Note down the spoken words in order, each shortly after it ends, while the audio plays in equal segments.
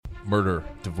murder,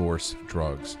 divorce,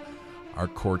 drugs. Our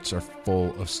courts are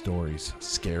full of stories,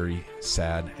 scary,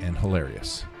 sad, and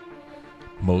hilarious.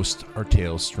 Most are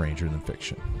tales stranger than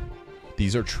fiction.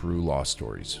 These are true law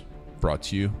stories, brought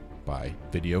to you by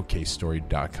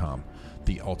videocasestory.com,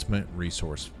 the ultimate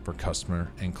resource for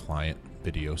customer and client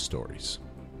video stories.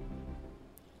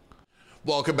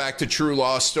 Welcome back to True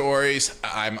Law Stories.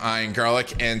 I'm Ian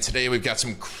Garlic, and today we've got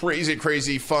some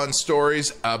crazy fun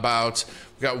stories about,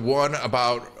 we've got one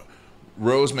about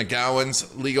Rose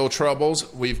McGowan's legal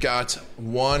troubles. We've got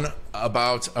one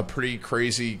about a pretty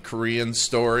crazy Korean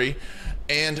story,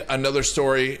 and another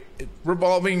story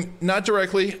revolving not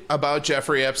directly about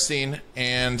Jeffrey Epstein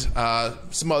and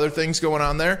some other things going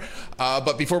on there.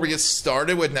 But before we get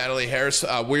started with Natalie Harris,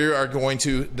 we are going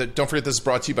to, don't forget this is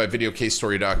brought to you by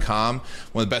videocasestory.com.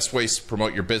 One of the best ways to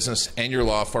promote your business and your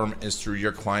law firm is through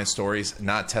your client stories,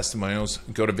 not testimonials.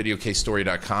 Go to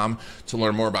videocasestory.com to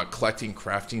learn more about collecting,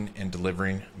 crafting, and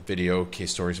delivering video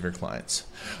case stories of your clients.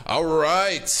 All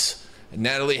right.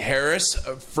 Natalie Harris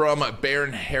from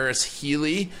Baron Harris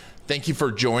Healy. Thank you for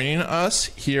joining us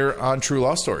here on True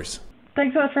Law Stories.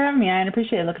 Thanks so much for having me. I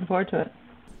appreciate it. Looking forward to it.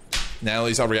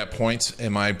 Natalie's already got points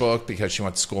in my book because she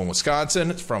went to school in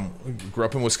Wisconsin. Grew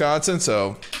up in Wisconsin,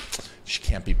 so she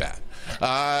can't be bad.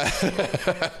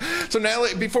 So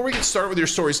Natalie, before we get started with your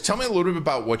stories, tell me a little bit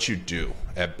about what you do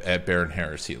at Baron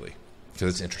Harris Healy,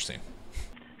 because it's interesting.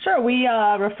 Sure. We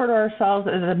refer to ourselves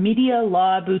as a media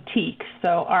law boutique.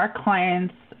 So our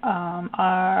clients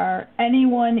are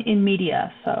anyone in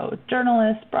media. So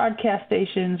journalists, broadcast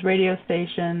stations, radio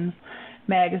stations,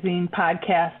 magazine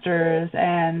podcasters,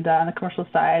 and on the commercial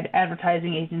side,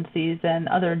 advertising agencies and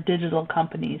other digital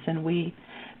companies. And we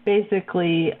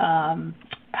basically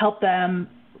help them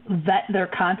vet their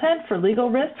content for legal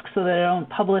risks so they don't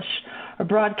publish or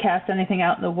broadcast anything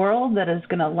out in the world that is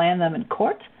going to land them in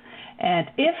court.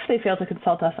 And if they fail to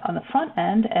consult us on the front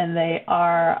end and they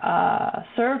are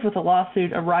served with a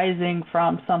lawsuit arising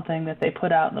from something that they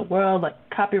put out in the world, like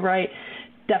copyright,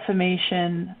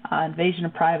 defamation, invasion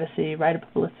of privacy, right of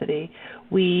publicity,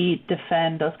 we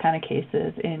defend those kind of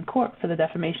cases in court. For the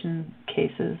defamation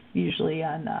cases, usually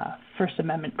on First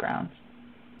Amendment grounds.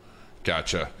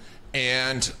 Gotcha.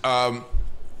 And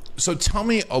so tell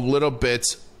me a little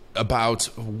bit about,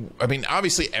 I mean,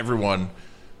 obviously everyone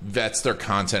vets their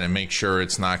content and make sure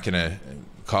it's not going to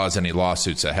cause any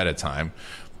lawsuits ahead of time.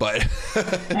 But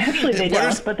actually they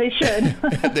don't, but they should.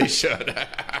 They should.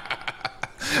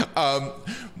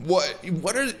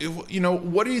 What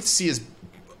do you see as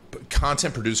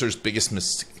content producers' biggest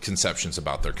misconceptions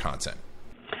about their content?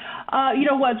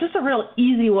 Just a real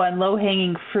easy one,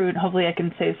 low-hanging fruit, hopefully I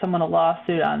can save someone a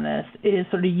lawsuit on this, is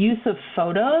sort of use of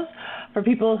photos for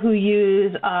people who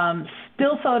use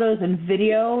still photos and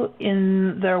video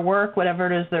in their work,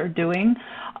 whatever it is they're doing.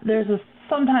 There's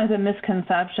sometimes a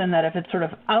misconception that if it's sort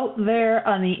of out there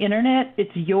on the internet,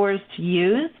 it's yours to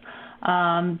use.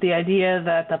 The idea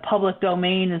that the public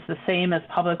domain is the same as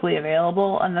publicly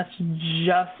available, and that's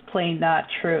just plain not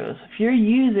true. So if you're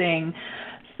using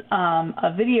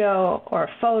a video or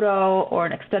a photo or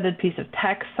an extended piece of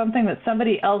text, something that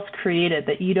somebody else created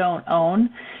that you don't own,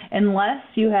 unless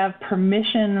you have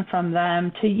permission from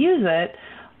them to use it,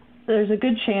 there's a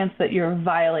good chance that you're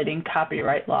violating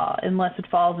copyright law, unless it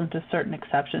falls into certain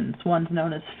exceptions. One's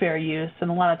known as fair use, and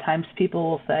a lot of times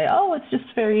people will say, oh, it's just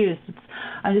fair use.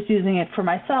 I'm just using it for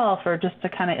myself or just to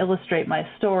kind of illustrate my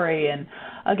story. And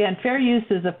again, fair use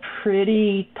is a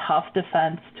pretty tough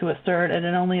defense to assert, and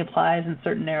it only applies in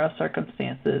certain narrow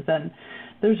circumstances. And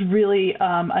there's really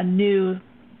a new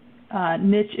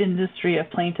niche industry of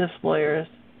plaintiffs, lawyers,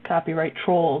 copyright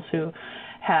trolls who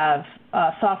have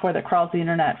software that crawls the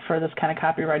internet for this kind of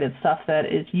copyrighted stuff that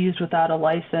is used without a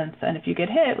license. And if you get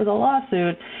hit with a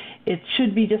lawsuit, it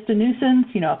should be just a nuisance.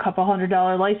 A couple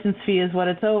 $100 license fee is what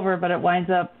it's over, but it winds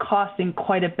up costing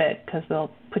quite a bit because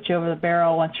they'll put you over the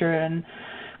barrel once you're in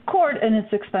court, and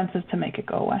it's expensive to make it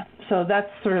go away. So that's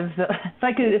sort of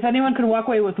if anyone could walk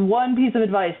away with one piece of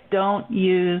advice, don't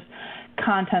use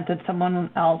content that someone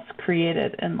else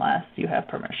created unless you have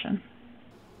permission.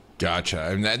 Gotcha.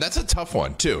 And that's a tough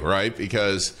one too, right?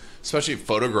 Because especially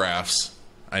photographs,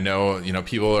 I know,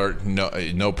 people are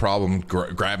no problem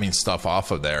grabbing stuff off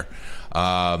of there.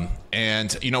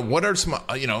 And what are some,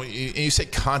 you say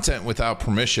content without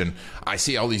permission. I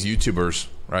see all these YouTubers,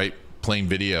 right, playing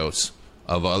videos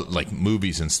of like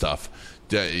movies and stuff.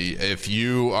 If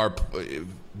you are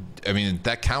I mean,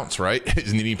 that counts, right?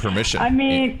 Is needing permission. I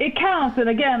mean, it counts. And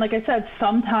again, like I said,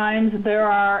 sometimes there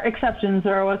are exceptions.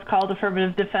 There are what's called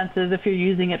affirmative defenses if you're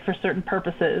using it for certain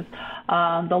purposes.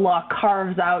 The law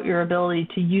carves out your ability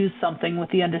to use something with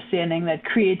the understanding that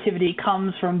creativity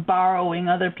comes from borrowing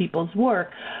other people's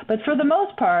work. But for the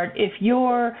most part, if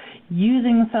you're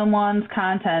using someone's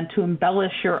content to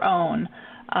embellish your own,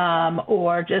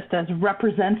 or just as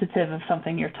representative of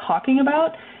something you're talking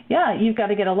about, yeah, you've got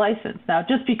to get a license. Now,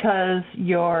 just because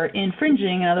you're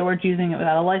infringing, in other words, using it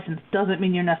without a license, doesn't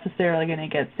mean you're necessarily going to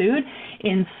get sued.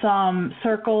 In some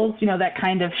circles, that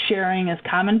kind of sharing is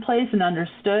commonplace and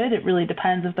understood. It really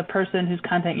depends if the person whose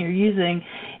content you're using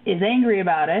is angry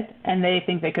about it and they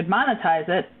think they could monetize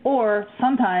it, or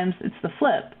sometimes it's the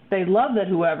flip. They love that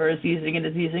whoever is using it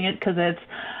because it's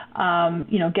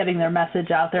getting their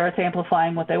message out there. It's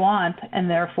amplifying what they want, and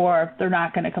therefore they're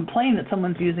not going to complain that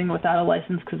someone's using it without a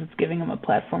license because it's giving them a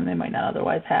platform they might not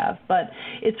otherwise have. But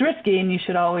it's risky, and you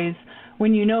should always,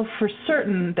 when you know for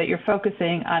certain that you're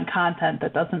focusing on content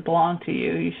that doesn't belong to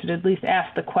you, you should at least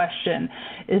ask the question,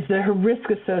 is there a risk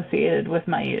associated with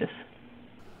my use?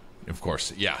 Of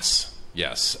course, yes.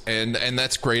 And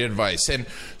that's great advice. And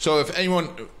so if anyone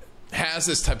has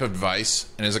this type of advice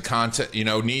and is a content,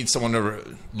 needs someone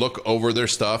to look over their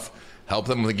stuff, help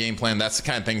them with a game plan, that's the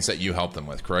kind of things that you help them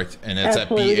with, correct? And it's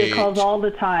absolutely. They get calls all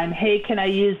the time. Hey, can I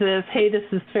use this? Hey, this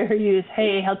is fair use.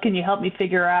 Hey, how can you help me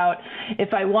figure out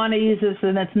if I want to use this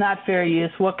and it's not fair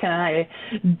use, what can I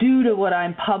do to what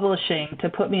I'm publishing to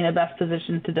put me in the best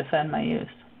position to defend my use?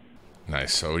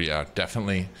 Nice. So yeah,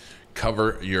 definitely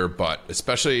cover your butt,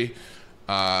 especially,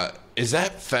 is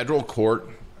that federal court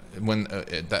when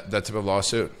that type of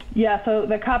lawsuit? Yeah, so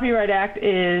the Copyright Act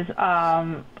is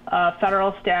a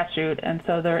federal statute, and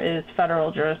so there is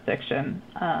federal jurisdiction.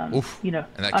 And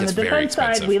that on gets the very defense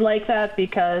side, expensive. we like that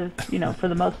because, for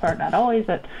the most part, not always,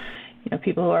 but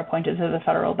people who are appointed to the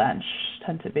federal bench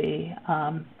tend to be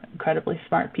incredibly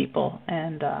smart people,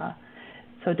 and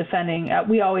so defending,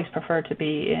 we always prefer to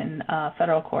be in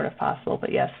federal court if possible,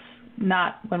 but yes,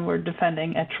 not when we're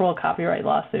defending a troll copyright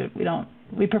lawsuit.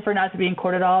 We prefer not to be in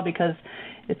court at all because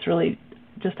it's really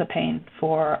just a pain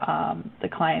for the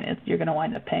client. You're going to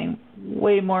wind up paying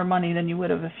way more money than you would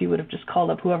have if you would have just called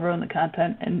up whoever owned the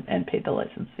content and paid the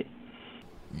license fee.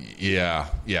 Yeah,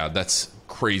 that's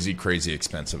crazy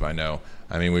expensive, I know.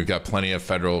 I mean, we've got plenty of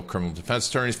federal criminal defense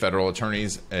attorneys, federal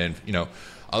attorneys, and,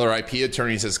 other IP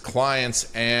attorneys as clients,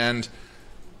 and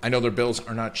I know their bills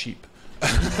are not cheap.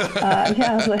 Find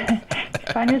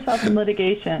yourself in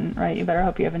litigation, right? You better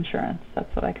hope you have insurance.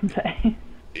 That's what I can say.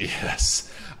 Yes.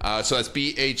 So that's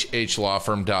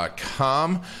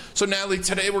bhhlawfirm.com. So Natalie,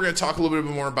 today we're going to talk a little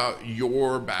bit more about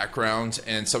your background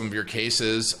and some of your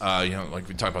cases. Like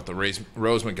we talked about the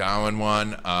Rose McGowan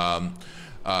one.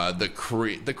 The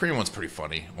Korean one's pretty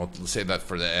funny. We'll save that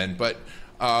for the end. But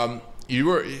you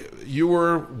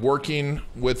were working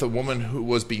with a woman who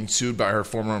was being sued by her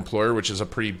former employer, which is a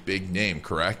pretty big name,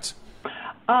 correct?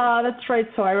 That's right.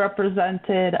 So I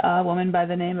represented a woman by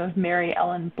the name of Mary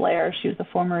Ellen Blair. She was a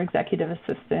former executive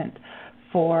assistant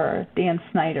for Dan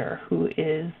Snyder, who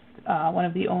is one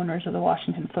of the owners of the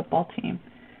Washington football team.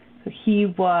 So he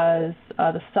was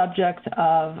the subject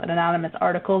of an anonymous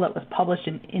article that was published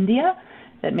in India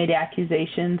that made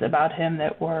accusations about him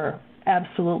that were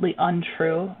absolutely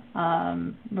untrue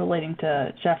relating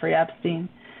to Jeffrey Epstein.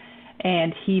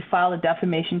 And he filed a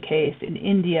defamation case in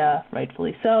India,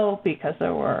 rightfully so, because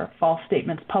there were false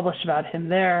statements published about him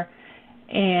there.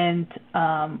 And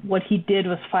what he did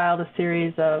was filed a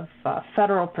series of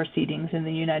federal proceedings in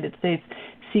the United States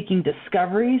seeking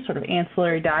discovery, sort of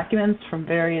ancillary documents from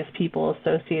various people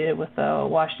associated with the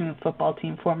Washington football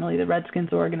team, formerly the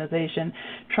Redskins organization,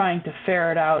 trying to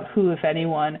ferret out who, if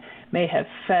anyone, may have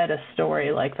fed a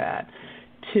story like that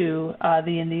to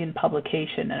the Indian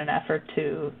publication in an effort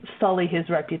to sully his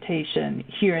reputation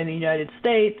here in the United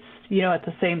States, at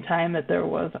the same time that there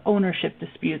was ownership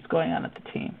disputes going on at the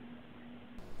team.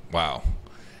 Wow.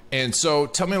 And so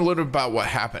tell me a little bit about what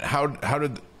happened. How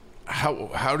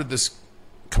did this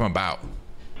come about?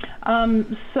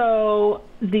 So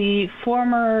the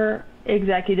former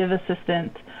executive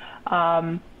assistant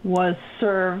was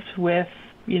served with,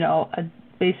 a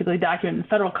basically document,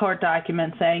 federal court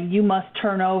document saying you must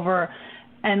turn over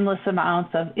endless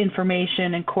amounts of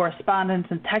information and correspondence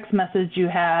and text message you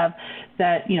have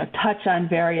that, touch on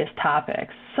various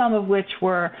topics, some of which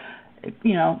were,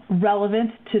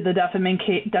 relevant to the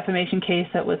defamation case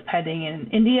that was pending in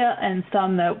India, and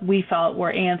some that we felt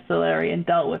were ancillary and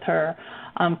dealt with her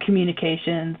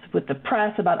communications with the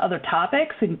press about other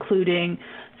topics, including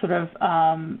sort of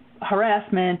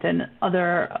harassment and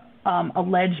other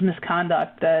alleged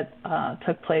misconduct that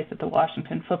took place at the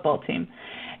Washington football team.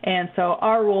 And so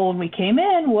our role when we came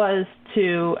in was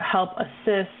to help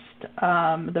assist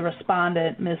the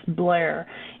respondent, Ms. Blair,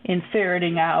 in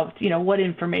ferreting out, what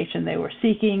information they were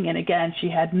seeking. And again, she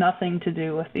had nothing to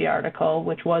do with the article,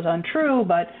 which was untrue,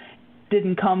 but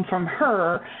didn't come from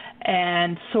her,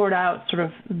 and sort out sort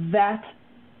of that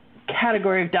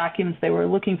category of documents they were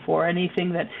looking for,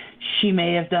 anything that she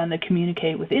may have done to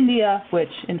communicate with India,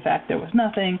 which in fact there was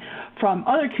nothing, from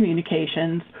other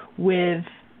communications with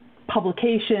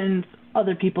publications,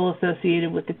 other people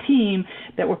associated with the team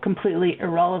that were completely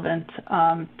irrelevant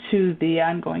to the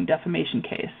ongoing defamation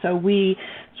case. So we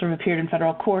sort of appeared in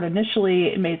federal court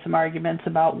initially, made some arguments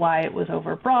about why it was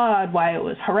overbroad, why it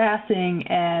was harassing,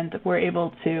 and were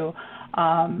able to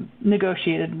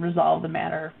negotiate and resolve the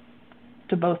matter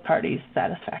to both parties'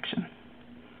 satisfaction.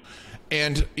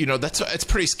 And it's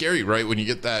pretty scary, right? When you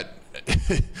get that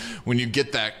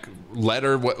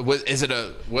letter, was it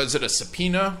a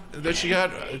subpoena that she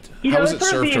got? How was it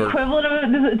served? The equivalent of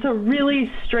it. It's a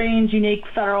really strange, unique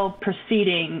federal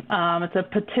proceeding. It's a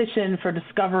petition for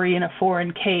discovery in a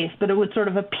foreign case, but it would sort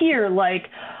of appear like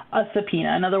a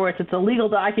subpoena. In other words, it's a legal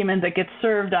document that gets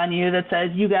served on you that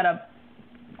says you got to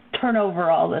turn over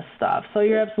all this stuff. So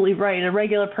you're absolutely right. A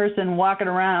regular person walking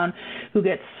around who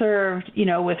gets served,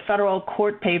 with federal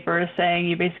court papers saying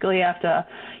you basically have to,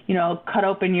 cut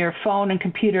open your phone and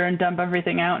computer and dump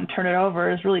everything out and turn it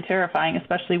over is really terrifying,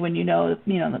 especially when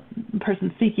the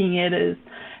person seeking it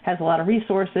has a lot of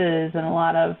resources and a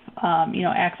lot of,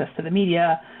 access to the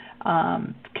media,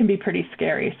 can be pretty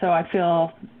scary. So I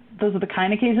feel those are the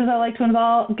kind of cases I like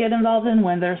to get involved in,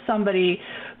 when there's somebody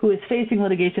who is facing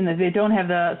litigation that they don't have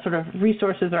the sort of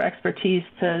resources or expertise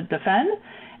to defend,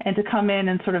 and to come in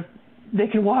and sort of, they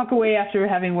can walk away after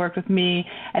having worked with me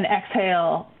and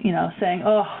exhale, saying,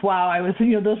 oh, wow, I was,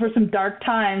 those were some dark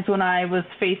times when I was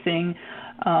facing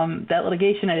that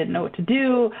litigation. I didn't know what to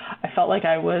do. I felt like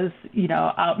I was,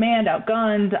 outmanned,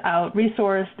 outgunned,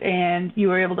 out-resourced, and you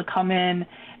were able to come in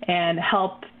and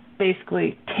help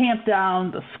basically tamp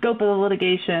down the scope of the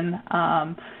litigation,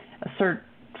 assert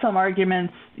some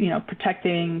arguments,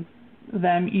 protecting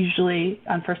them usually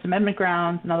on First Amendment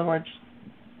grounds. In other words,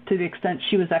 to the extent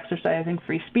she was exercising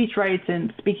free speech rights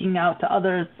and speaking out to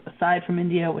others aside from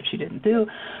India, which she didn't do,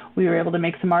 we were able to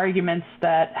make some arguments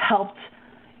that helped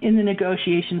in the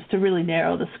negotiations to really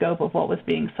narrow the scope of what was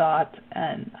being sought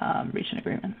and reach an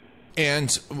agreement.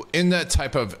 And in that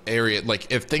type of area,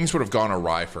 like if things would have gone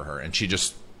awry for her and she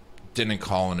just didn't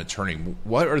call an attorney,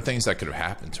 what are things that could have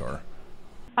happened to her?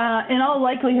 In all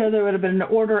likelihood, there would have been an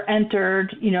order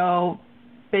entered,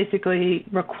 basically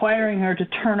requiring her to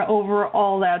turn over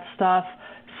all that stuff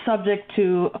subject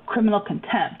to a criminal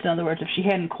contempt. In other words, if she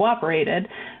hadn't cooperated,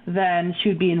 then she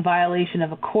would be in violation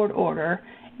of a court order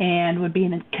and would be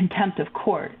in contempt of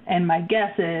court. And my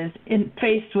guess is,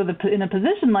 faced with in a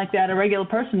position like that, a regular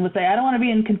person would say, I don't want to be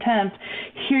in contempt.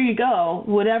 Here you go.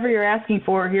 Whatever you're asking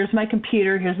for, here's my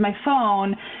computer, here's my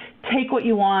phone. Take what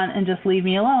you want and just leave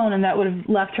me alone. And that would have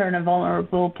left her in a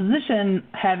vulnerable position,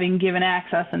 having given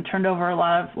access and turned over a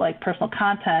lot of personal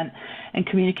content and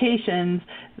communications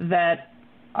that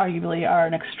arguably are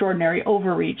an extraordinary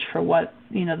overreach for what,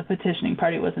 the petitioning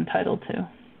party was entitled to.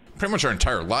 Pretty much our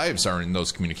entire lives are in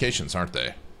those communications, aren't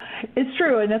they? It's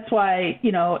true, and that's why,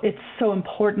 it's so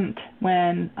important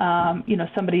when,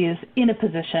 somebody is in a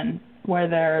position where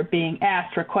they're being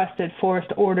asked, requested,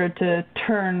 forced, ordered to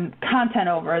turn content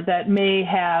over that may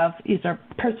have either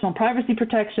personal privacy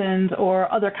protections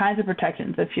or other kinds of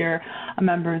protections. If you're a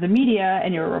member of the media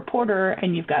and you're a reporter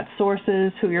and you've got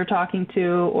sources who you're talking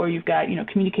to, or you've got,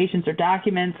 communications or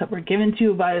documents that were given to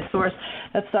you by a source,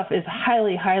 that stuff is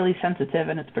highly, highly sensitive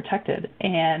and it's protected.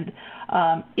 And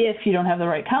if you don't have the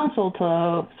right counsel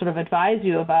to sort of advise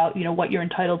you about, what you're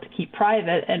entitled to keep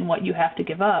private and what you have to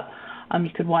give up, you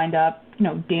could wind up,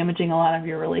 damaging a lot of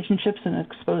your relationships and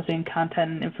exposing content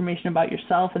and information about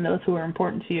yourself and those who are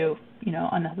important to you,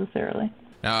 unnecessarily.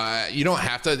 Now, you don't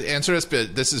have to answer this,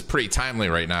 but this is pretty timely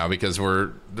right now because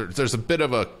there's a bit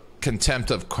of a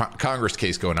contempt of Congress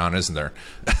case going on, isn't there?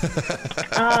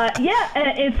 Yeah,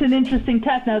 it's an interesting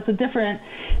test. Now, it's a different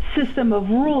system of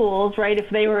rules, right? If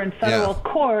they were in federal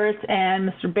court and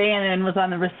Mr. Bannon was on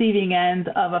the receiving end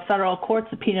of a federal court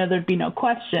subpoena, there'd be no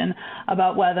question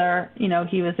about whether,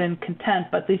 he was in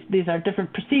contempt. But these are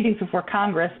different proceedings before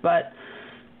Congress. But,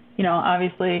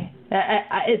 obviously,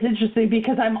 it's interesting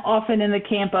because I'm often in the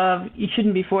camp of you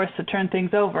shouldn't be forced to turn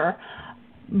things over.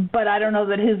 But I don't know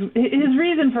that his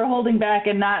reason for holding back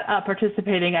and not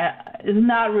participating is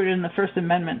not rooted in the First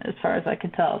Amendment, as far as I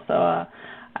can tell. So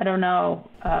I don't know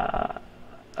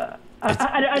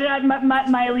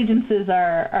My allegiances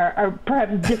are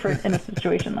perhaps different in a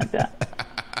situation like that.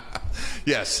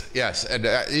 Yes, and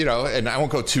and I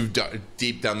won't go too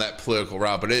deep down that political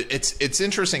route, but it's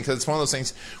interesting because it's one of those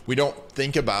things we don't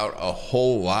think about a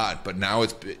whole lot, but now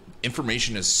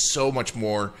information is so much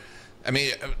more. I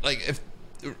mean, like if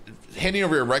handing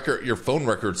over your phone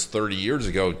records 30 years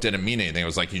ago didn't mean anything. It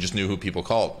was like you just knew who people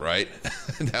called, right?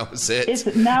 That was it. It's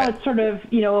sort of,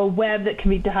 a web that can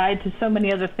be tied to so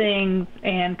many other things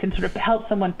and can sort of help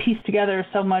someone piece together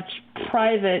so much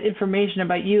private information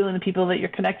about you and the people that you're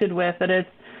connected with that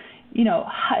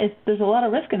there's a lot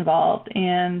of risk involved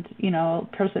and,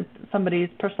 somebody's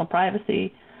personal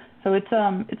privacy. So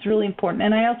it's really important.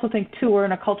 And I also think, too, we're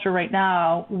in a culture right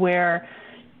now where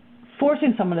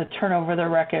forcing someone to turn over their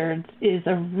records is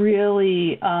a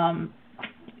really,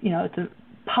 it's a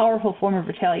powerful form of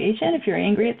retaliation. If you're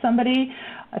angry at somebody,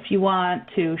 if you want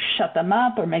to shut them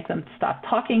up or make them stop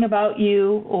talking about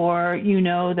you, or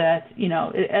that,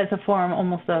 as a form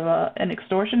almost of an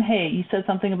extortion, hey, you said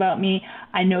something about me,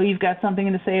 I know you've got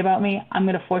something to say about me, I'm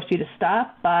going to force you to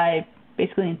stop by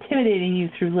basically intimidating you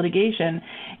through litigation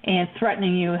and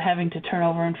threatening you having to turn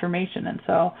over information. And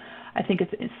so I think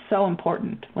it's so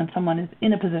important when someone is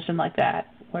in a position like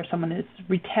that, where someone is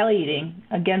retaliating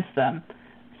against them,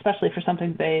 especially for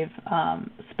something they've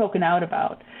spoken out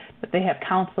about, that they have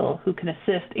counsel who can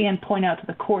assist and point out to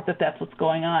the court that that's what's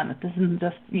going on, that this isn't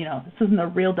just, this isn't a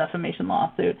real defamation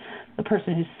lawsuit. The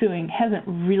person who's suing hasn't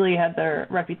really had their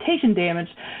reputation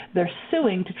damaged. They're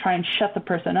suing to try and shut the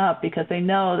person up because they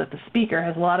know that the speaker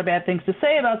has a lot of bad things to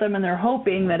say about them, and they're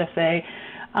hoping that if they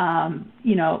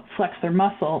flex their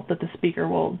muscle, that the speaker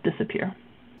will disappear.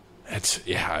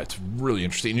 It's really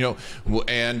interesting.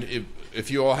 And if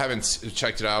you all haven't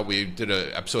checked it out, we did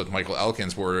an episode with Michael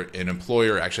Elkins where an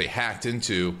employer actually hacked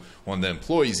into one of the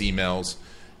employees' emails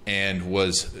and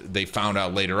they found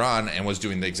out later on and was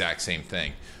doing the exact same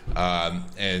thing.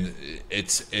 And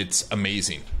it's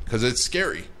amazing because it's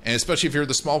scary, and especially if you're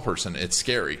the small person, it's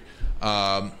scary.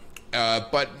 But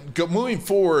moving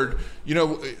forward,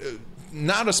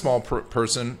 not a small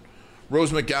person,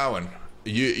 Rose McGowan.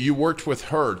 You worked with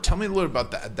her. Tell me a little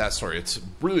about that story. It's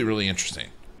really, really interesting.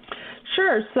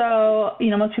 Sure. So,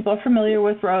 most people are familiar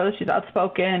with Rose. She's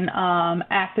outspoken,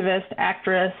 activist,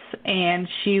 actress, and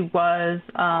she was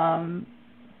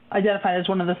identified as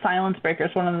one of the silence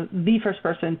breakers, one of the first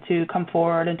person to come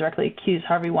forward and directly accuse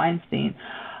Harvey Weinstein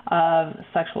of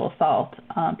sexual assault.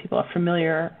 People are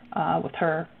familiar with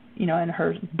her, and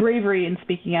her bravery in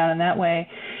speaking out in that way.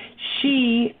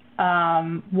 She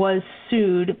was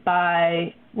sued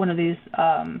by one of these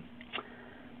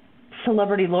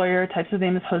celebrity lawyer types. His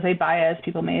name is Jose Baez.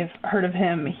 People may have heard of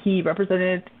him. He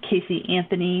represented Casey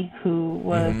Anthony, who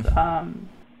was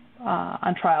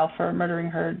on trial for murdering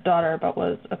her daughter but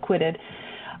was acquitted.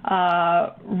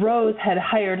 Rose had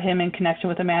hired him in connection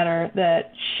with a matter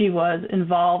that she was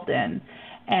involved in,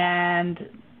 and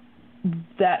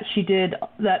that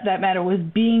that matter was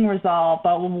being resolved.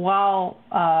 But while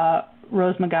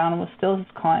Rose McGowan was still his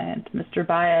client, Mr.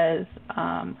 Baez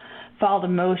filed a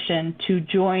motion to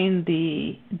join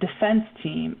the defense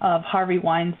team of Harvey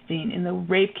Weinstein in the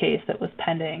rape case that was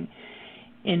pending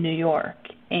in New York,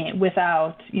 and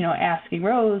without, asking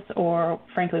Rose, or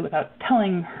frankly without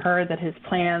telling her that his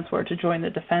plans were to join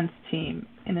the defense team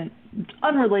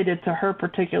unrelated to her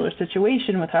particular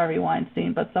situation with Harvey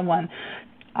Weinstein, but someone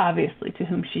obviously to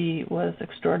whom she was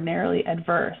extraordinarily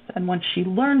adverse. And when she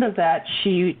learned of that,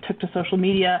 she took to social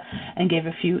media and gave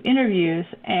a few interviews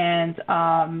and,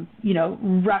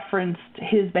 referenced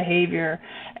his behavior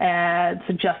and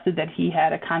suggested that he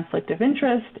had a conflict of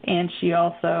interest. And she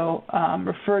also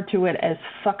referred to it as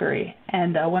fuckery.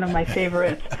 And one of my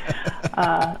favorite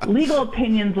legal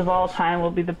opinions of all time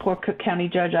will be the poor Cook County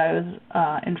judge I was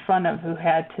in front of, who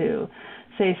had to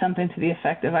say something to the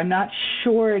effect of, I'm not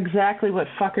sure exactly what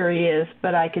fuckery is,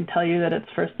 but I can tell you that it's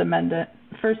First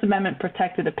Amendment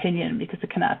protected opinion because it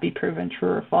cannot be proven true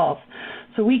or false.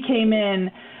 So we came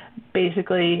in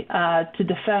basically to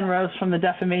defend Rose from the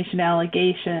defamation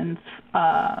allegations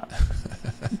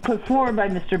put forward by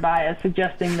Mr. Baez,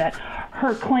 suggesting that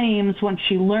her claims when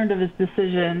she learned of his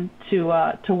decision to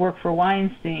work for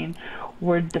Weinstein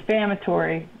were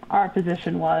defamatory. Our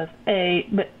position was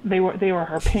but they were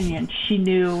her opinion. She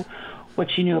knew what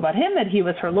she knew about him, that he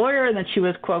was her lawyer, and that she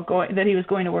was that he was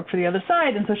going to work for the other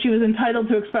side, and so she was entitled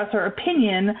to express her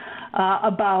opinion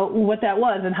about what that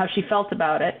was and how she felt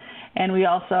about it. And we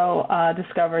also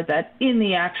discovered that in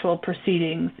the actual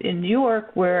proceedings in New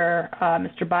York, where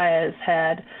Mr. Baez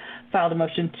had filed a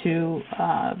motion to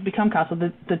become counsel,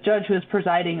 the judge who was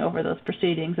presiding over those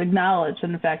proceedings acknowledged that,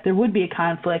 in fact, there would be a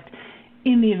conflict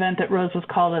in the event that Rose was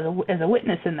called as a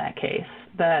witness in that case,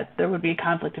 that there would be a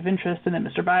conflict of interest and that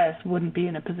Mr. Bias wouldn't be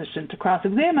in a position to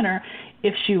cross-examine her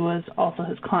if she was also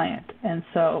his client. And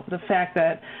so the fact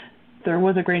that there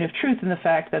was a grain of truth in the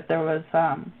fact that there was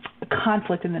a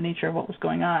conflict in the nature of what was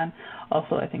going on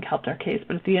also, I think, helped our case.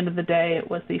 But at the end of the day, it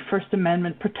was the First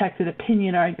Amendment protected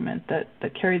opinion argument that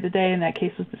carried the day, and that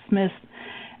case was dismissed.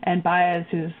 And Baez,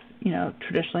 who's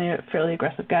traditionally a fairly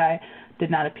aggressive guy, did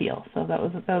not appeal. So that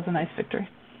was a nice victory.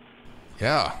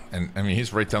 Yeah, and I mean,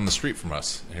 he's right down the street from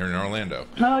us here in Orlando.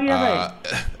 Oh, yeah,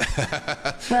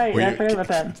 right. Right, I forgot about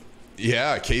that.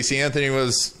 Yeah, Casey Anthony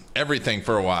was everything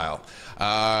for a while.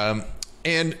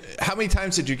 And how many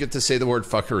times did you get to say the word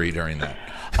fuckery during that?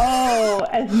 Oh,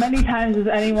 as many times as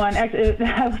anyone. Actually,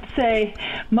 I would say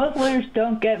most lawyers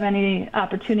don't get many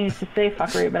opportunities to say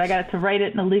fuckery, but I got to write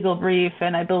it in a legal brief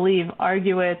and I believe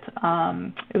argue it.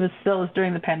 It was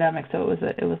during the pandemic, so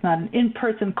it was not an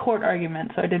in-person court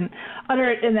argument. So I didn't utter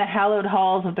it in the hallowed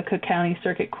halls of the Cook County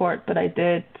Circuit Court, but I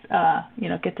did,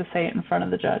 get to say it in front of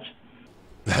the judge.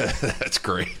 That's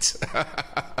great.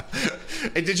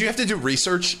 And did you have to do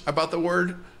research about the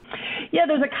word? Yeah,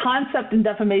 there's a concept in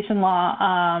defamation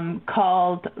law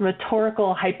called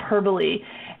rhetorical hyperbole.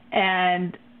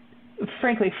 And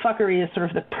frankly, fuckery is sort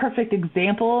of the perfect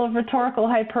example of rhetorical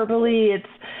hyperbole. It's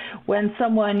when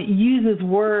someone uses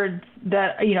words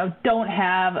that, don't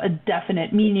have a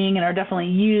definite meaning and are definitely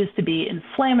used to be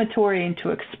inflammatory and to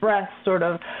express sort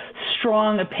of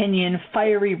strong opinion,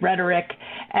 fiery rhetoric.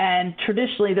 And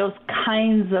traditionally, those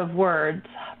kinds of words,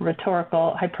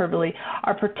 rhetorical hyperbole,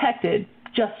 are protected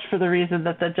just for the reason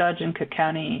that the judge in Cook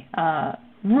County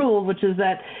ruled, which is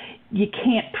that you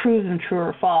can't prove them true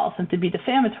or false. And to be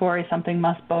defamatory, something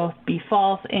must both be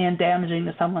false and damaging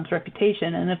to someone's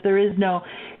reputation. And if there is no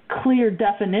clear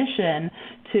definition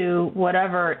to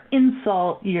whatever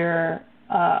insult you're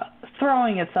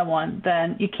throwing at someone,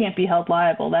 then you can't be held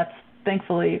liable. That's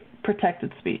thankfully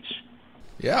protected speech.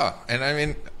 Yeah, and I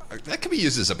mean, that can be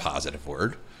used as a positive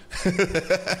word.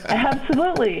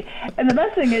 Absolutely. And the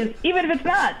best thing is, even if it's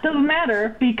not, it doesn't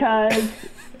matter, because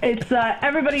it's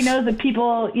everybody knows that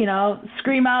people,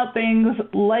 scream out things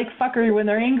like fuckery when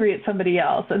they're angry at somebody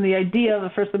else. And the idea of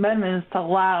the First Amendment is to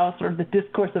allow sort of the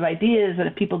discourse of ideas, and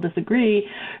if people disagree,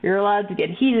 you're allowed to get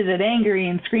heated and angry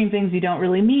and scream things you don't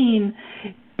really mean,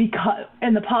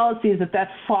 and the policy is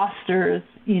that fosters,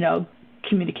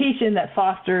 communication, that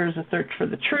fosters a search for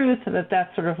the truth, and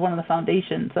that's sort of one of the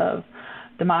foundations of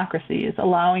democracy, is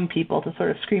allowing people to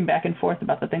sort of scream back and forth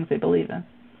about the things they believe in.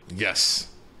 Yes.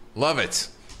 Love it.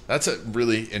 That's a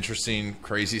really interesting,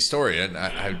 crazy story. And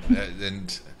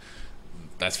and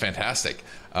that's fantastic.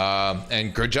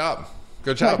 And good job.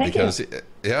 Good job. Well, because,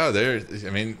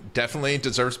 definitely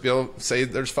deserves to be able to say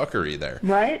there's fuckery there.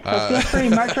 Right. So feel free,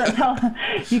 March around.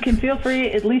 You can feel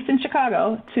free, at least in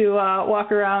Chicago, to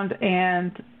walk around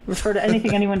and refer to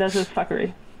anything anyone does as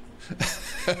fuckery.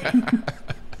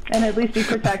 And at least be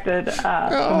protected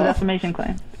from the defamation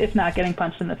claim, if not getting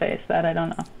punched in the face. That I don't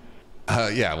know.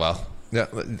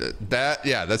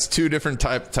 That's two different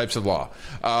types of law.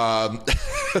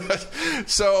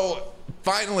 So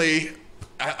finally,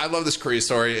 I love this Korea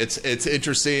story. It's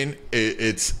interesting.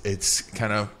 It's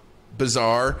kind of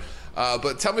bizarre.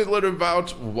 But tell me a little bit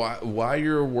about why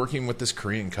you're working with this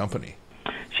Korean company.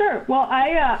 Sure. Well, I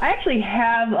actually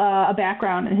have a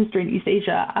background in history in East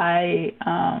Asia. I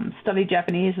studied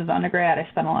Japanese as undergrad. I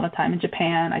spent a lot of time in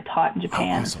Japan. I taught in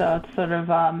Japan. Awesome. So it's sort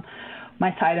of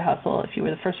my side hustle, if you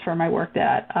were. The first firm I worked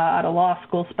at a law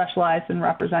school specialized in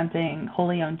representing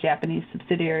wholly owned Japanese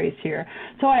subsidiaries here.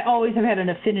 So I always have had an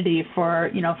affinity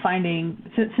for,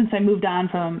 finding, since I moved on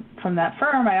from that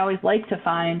firm, I always like to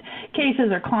find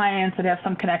cases or clients that have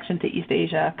some connection to East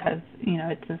Asia, because,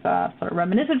 it's sort of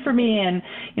reminiscent for me, and,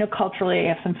 culturally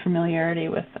I have some familiarity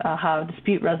with how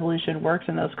dispute resolution works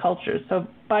in those cultures. So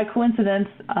by coincidence,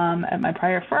 at my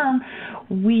prior firm,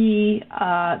 we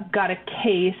got a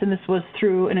case, and this was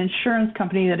through an insurance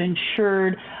company that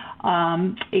insured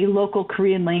a local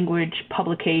Korean language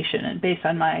publication. And based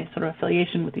on my sort of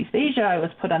affiliation with East Asia, I was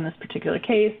put on this particular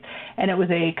case, and it was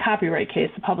a copyright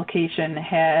case. The publication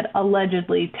had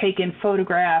allegedly taken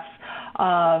photographs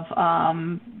of,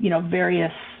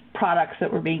 various products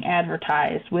that were being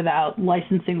advertised without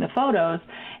licensing the photos,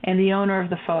 and the owner of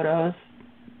the photos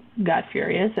got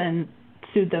furious and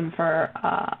sued them for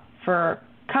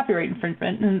copyright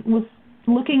infringement, and was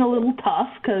looking a little tough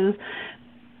because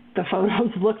the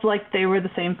photos looked like they were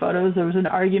the same photos. There was an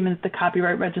argument that the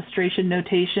copyright registration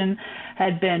notation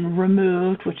had been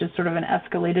removed, which is sort of an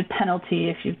escalated penalty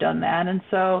if you've done that. And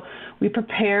so we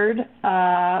prepared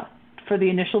for the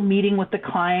initial meeting with the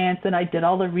client, and I did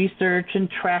all the research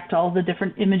and tracked all the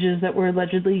different images that were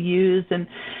allegedly used, and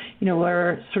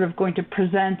we're sort of going to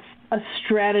present a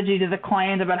strategy to the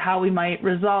client about how we might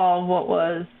resolve what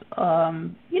was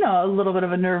a little bit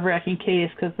of a nerve-wracking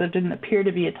case, because there didn't appear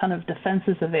to be a ton of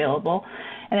defenses available.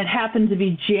 And it happened to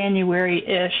be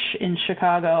January-ish in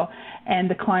Chicago, and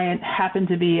the client happened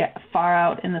to be far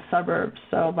out in the suburbs.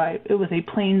 So it was a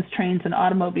planes, trains, and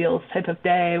automobiles type of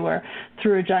day, where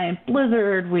through a giant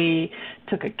blizzard, we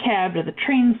took a cab to the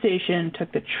train station,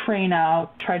 took the train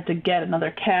out, tried to get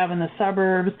another cab in the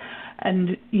suburbs,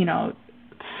 and,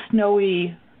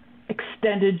 snowy,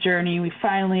 extended journey. We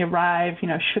finally arrived,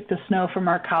 shook the snow from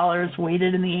our collars,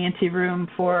 waited in the anteroom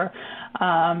for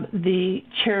the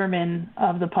chairman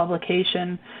of the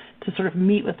publication to sort of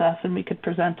meet with us, and we could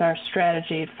present our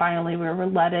strategy. Finally, we were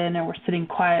let in, and we're sitting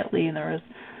quietly, and there was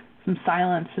some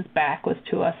silence. His back was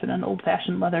to us in an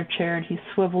old-fashioned leather chair, and he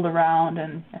swiveled around,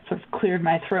 and I sort of cleared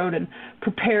my throat and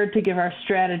prepared to give our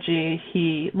strategy.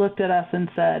 He looked at us and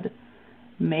said,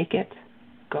 "Make it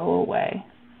go away."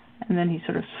 And then he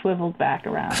sort of swiveled back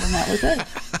around, and that was it.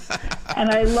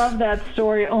 And I love that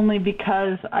story only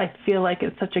because I feel like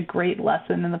it's such a great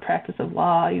lesson in the practice of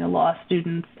law. Law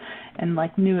students and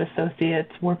new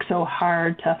associates work so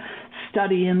hard to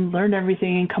study and learn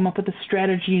everything and come up with a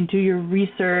strategy and do your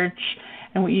research.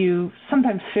 And what you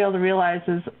sometimes fail to realize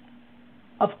is,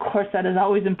 of course, that is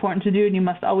always important to do, and you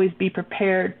must always be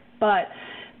prepared. But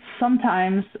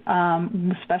sometimes,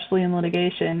 especially in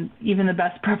litigation, even the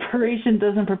best preparation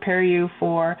doesn't prepare you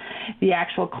for the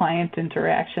actual client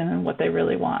interaction and what they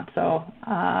really want. So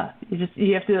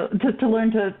you have to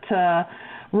learn to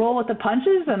roll with the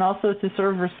punches, and also to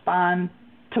sort of respond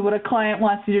to what a client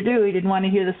wants you to do. He didn't want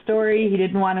to hear the story. He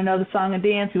didn't want to know the song and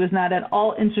dance. He was not at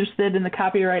all interested in the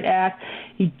Copyright Act.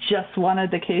 He just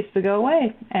wanted the case to go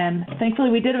away. And thankfully,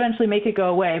 we did eventually make it go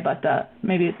away, but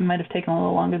maybe it might have taken a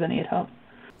little longer than he had hoped.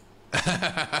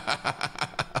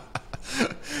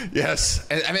 Yes.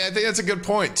 And I think that's a good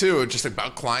point too, just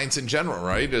about clients in general,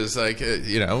 right? Is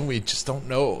we just don't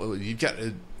know. You got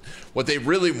what they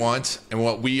really want and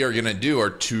what we are going to do are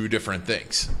two different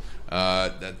things.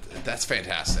 That's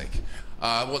fantastic.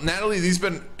 Well, Natalie, these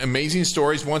have been amazing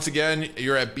stories. Once again,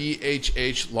 you're at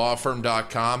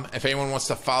bhhlawfirm.com. If anyone wants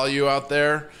to follow you out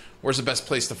there, where's the best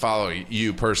place to follow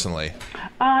you personally?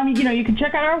 You can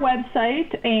check out our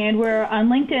website, and we're on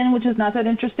LinkedIn, which is not that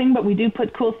interesting, but we do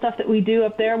put cool stuff that we do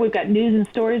up there. We've got news and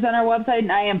stories on our website,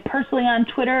 and I am personally on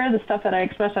Twitter. The stuff that I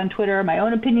express on Twitter are my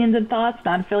own opinions and thoughts,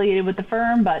 not affiliated with the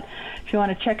firm, but if you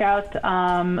want to check out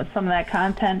some of that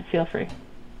content, feel free.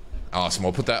 Awesome.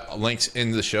 We'll put that links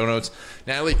in the show notes.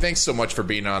 Natalie, thanks so much for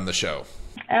being on the show.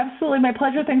 Absolutely. My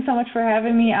pleasure. Thanks so much for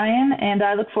having me, Ian, and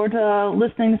I look forward to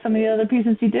listening to some of the other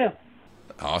pieces you do.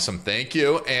 Awesome. Thank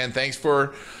you. And thanks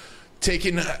for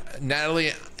taking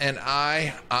Natalie and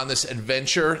I on this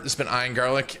adventure. This has been Ian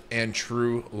Garlic and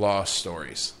True Law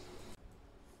Stories.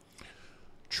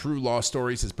 True Law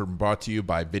Stories has been brought to you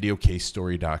by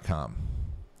VideoCaseStory.com.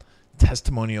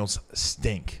 Testimonials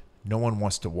stink. No one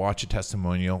wants to watch a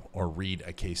testimonial or read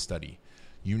a case study.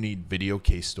 You need video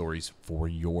case stories for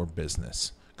your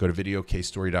business. Go to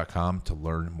VideoCaseStory.com to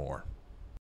learn more.